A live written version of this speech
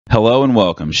Hello and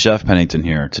welcome, Chef Pennington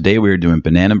here. Today we are doing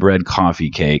banana bread coffee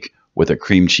cake with a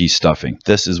cream cheese stuffing.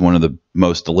 This is one of the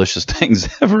most delicious things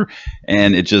ever,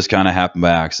 and it just kind of happened by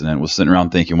accident. I was sitting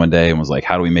around thinking one day and was like,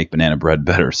 how do we make banana bread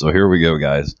better? So here we go,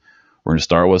 guys. We're going to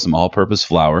start with some all-purpose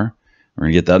flour. We're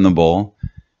going to get that in the bowl.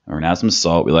 We're going to add some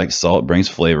salt. We like salt. It brings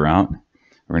flavor out.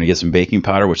 We're going to get some baking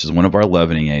powder, which is one of our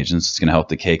leavening agents. It's going to help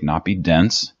the cake not be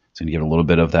dense. It's going to give it a little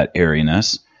bit of that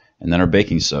airiness. And then our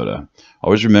baking soda.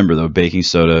 Always remember, though, baking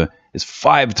soda is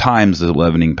 5 times the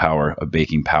leavening power of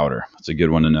baking powder. That's a good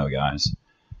one to know, guys.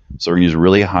 So we're going to use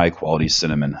really high-quality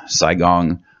cinnamon.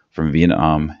 Saigon from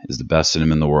Vietnam is the best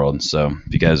cinnamon in the world. So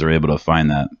if you guys are able to find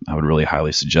that, I would really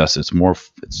highly suggest it.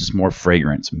 It's just more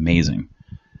fragrant. It's amazing.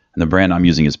 And the brand I'm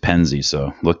using is Penzi,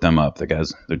 so look them up. They're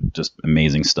just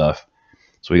amazing stuff.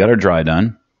 So we got our dry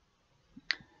done.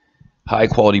 High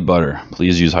quality butter.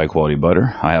 Please use high quality butter.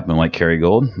 I happen to like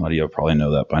Kerrygold. A lot of you probably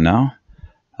know that by now.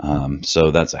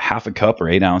 So that's a half a cup or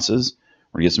 8 ounces.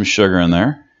 We're going to get some sugar in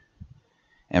there.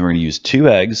 And we're going to use 2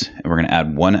 eggs, and we're going to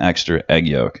add 1 extra egg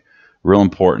yolk. Real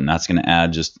important. That's going to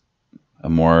add just a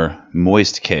more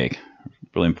moist cake.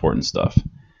 Really important stuff.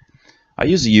 I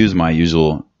usually use my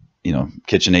usual,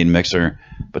 KitchenAid mixer,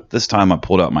 but this time I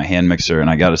pulled out my hand mixer, and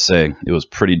I got to say, it was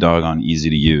pretty doggone easy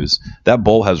to use. That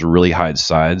bowl has really high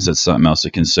sides. That's something else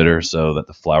to consider so that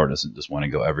the flour doesn't just want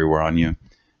to go everywhere on you. And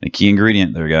a key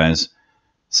ingredient there, guys,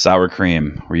 sour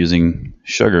cream. We're using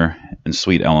sugar and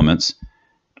sweet elements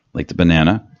like the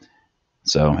banana.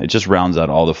 So it just rounds out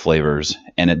all the flavors,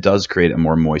 and it does create a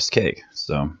more moist cake.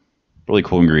 So really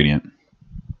cool ingredient.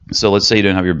 So let's say you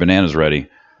don't have your bananas ready.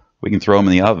 We can throw them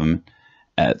in the oven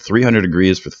at 300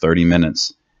 degrees for 30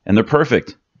 minutes. And they're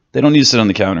perfect. They don't need to sit on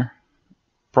the counter.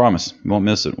 Promise, you won't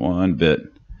miss it one bit.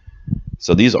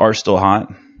 So these are still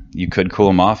hot. You could cool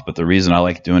them off, but the reason I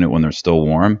like doing it when they're still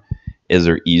warm is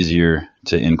they're easier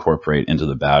to incorporate into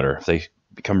the batter. If they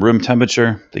become room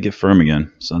temperature, they get firm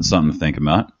again. So that's something to think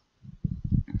about.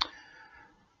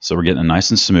 So we're getting it nice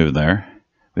and smooth there.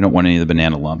 We don't want any of the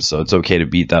banana lumps, so it's okay to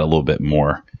beat that a little bit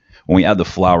more. When we add the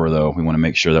flour, though, we want to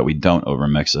make sure that we don't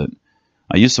overmix it.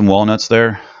 I use some walnuts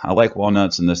there. I like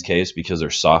walnuts in this case because they're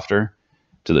softer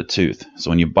to the tooth. So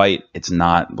when you bite, it's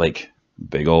not like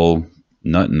big old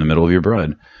nut in the middle of your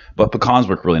bread. But pecans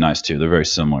work really nice too. They're very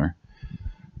similar.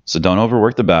 So don't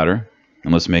overwork the batter,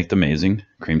 and let's make the amazing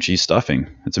cream cheese stuffing.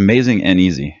 It's amazing and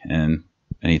easy, and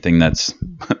anything that's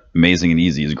amazing and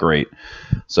easy is great.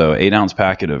 So 8-ounce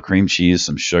packet of cream cheese,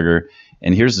 some sugar,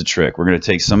 and here's the trick. We're going to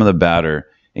take some of the batter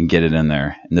and get it in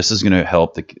there, and this is going to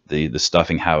help the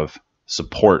stuffing have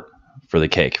support for the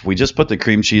cake. If we just put the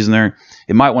cream cheese in there,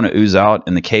 it might want to ooze out,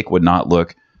 and the cake would not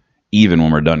look even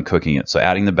when we're done cooking it. So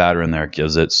adding the batter in there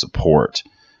gives it support.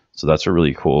 So that's a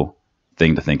really cool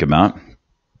thing to think about.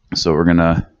 So we're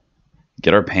gonna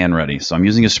get our pan ready. So I'm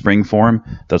using a spring form.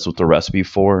 That's what the recipe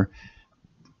for.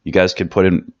 You guys could put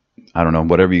in, I don't know,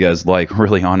 whatever you guys like.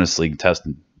 Really, honestly, test.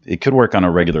 It could work on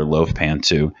a regular loaf pan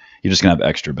too. You're just gonna have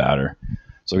extra batter.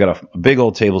 So I've got a big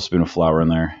old tablespoon of flour in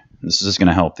there. This is just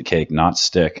gonna help the cake not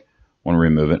stick when we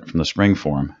remove it from the spring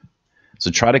form.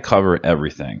 So try to cover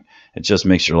everything. It just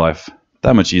makes your life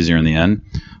that much easier in the end.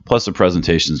 Plus the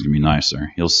presentation is gonna be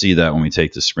nicer. You'll see that when we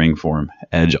take the spring form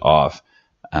edge off.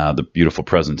 The beautiful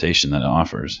presentation that it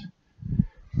offers.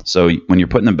 So when you're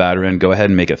putting the batter in, go ahead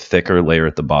and make a thicker layer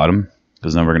at the bottom,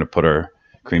 because then we're going to put our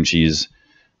cream cheese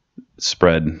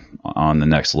spread on the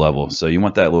next level. So you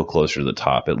want that a little closer to the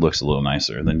top. It looks a little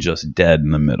nicer than just dead in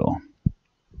the middle.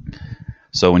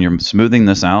 So when you're smoothing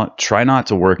this out, try not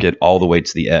to work it all the way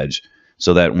to the edge,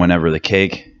 so that whenever the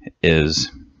cake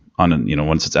is on,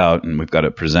 once it's out and we've got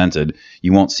it presented,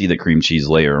 you won't see the cream cheese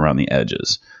layer around the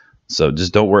edges. So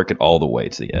just don't work it all the way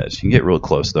to the edge. You can get real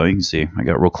close, though. You can see I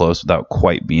got real close without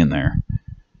quite being there.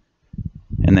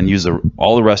 And then use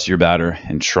all the rest of your batter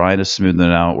and try to smoothen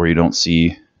it out where you don't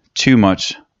see too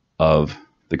much of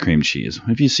the cream cheese.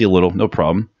 If you see a little, no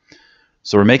problem.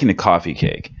 So we're making a coffee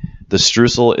cake. The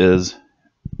streusel is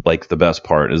like the best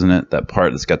part, isn't it? That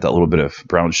part that's got that little bit of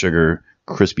brown sugar,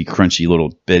 crispy, crunchy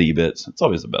little bitty bits. It's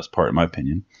always the best part, in my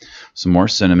opinion. Some more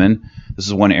cinnamon. This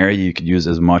is one area you could use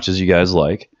as much as you guys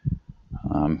like.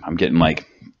 I'm getting like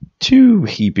 2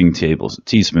 heaping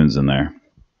teaspoons in there.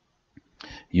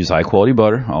 Use high quality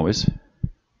butter always.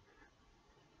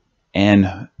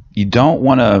 And you don't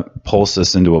want to pulse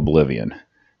this into oblivion.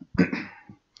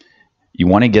 You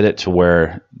want to get it to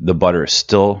where the butter is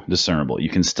still discernible. You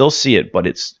can still see it, but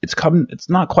it's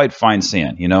not quite fine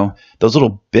sand, Those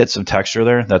little bits of texture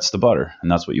there, that's the butter,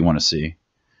 and that's what you want to see.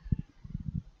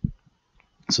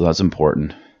 So that's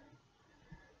important.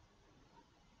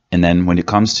 And then when it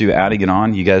comes to adding it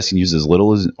on, you guys can use as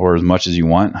little as or as much as you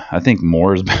want. I think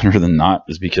more is better than not,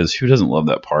 is because who doesn't love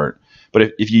that part?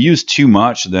 But if you use too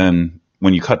much, then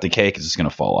when you cut the cake, it's just going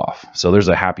to fall off. So there's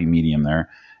a happy medium there.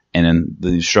 And in the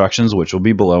instructions, which will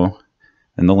be below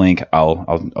in the link,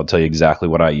 I'll tell you exactly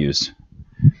what I used.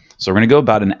 So we're going to go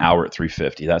about an hour at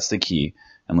 350. That's the key.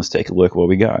 And let's take a look what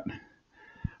we got.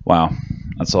 Wow,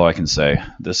 that's all I can say.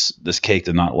 This cake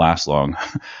did not last long.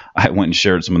 I went and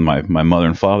shared some with my mother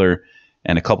and father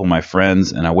and a couple of my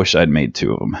friends, and I wish I'd made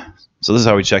 2 of them. So this is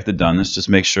how we check the doneness. Just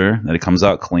make sure that it comes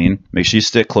out clean. Make sure you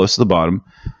stick close to the bottom,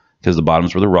 because the bottom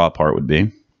is where the raw part would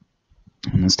be.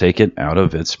 And let's take it out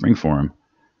of its spring form.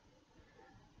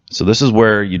 So this is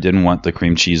where you didn't want the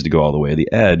cream cheese to go all the way to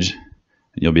the edge.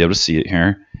 And you'll be able to see it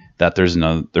here, that there's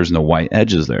no white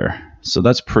edges there. So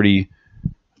that's pretty...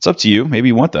 It's up to you. Maybe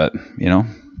you want that, you know,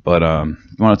 but you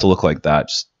want it to look like that.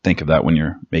 Just think of that when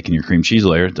you're making your cream cheese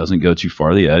layer. It doesn't go too far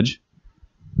to the edge.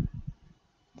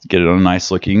 Let's get it on a nice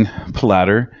looking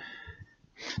platter.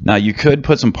 Now you could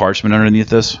put some parchment underneath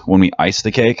this when we ice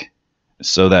the cake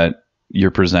so that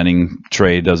your presenting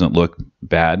tray doesn't look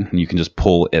bad, and you can just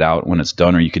pull it out when it's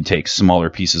done, or you could take smaller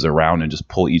pieces around and just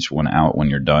pull each one out when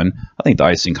you're done. I think the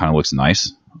icing kind of looks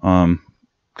nice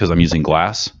because I'm using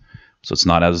glass, so it's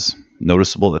not as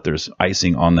noticeable that there's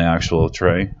icing on the actual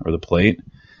tray or the plate.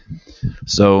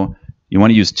 So you want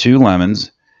to use 2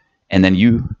 lemons, and then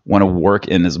you want to work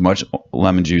in as much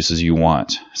lemon juice as you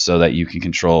want so that you can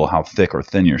control how thick or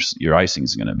thin your icing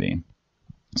is going to be.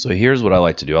 So here's what I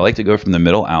like to do. I like to go from the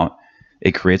middle out.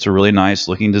 It creates a really nice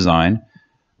looking design,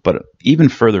 but even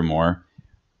furthermore,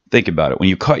 think about it. When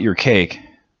you cut your cake,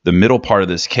 the middle part of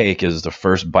this cake is the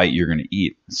first bite you're going to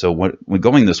eat. So when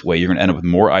going this way, you're going to end up with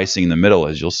more icing in the middle,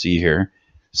 as you'll see here.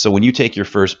 So when you take your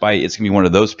first bite, it's going to be one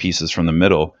of those pieces from the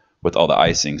middle with all the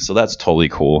icing. So that's totally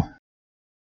cool.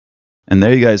 And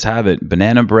there you guys have it.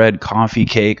 Banana bread coffee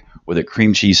cake with a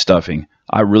cream cheese stuffing.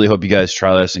 I really hope you guys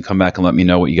try this and come back and let me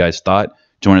know what you guys thought.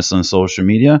 Join us on social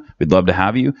media. We'd love to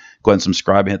have you. Go ahead and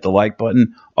subscribe and hit the like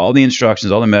button. All the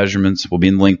instructions, all the measurements will be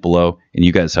in the link below. And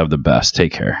you guys have the best.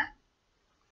 Take care.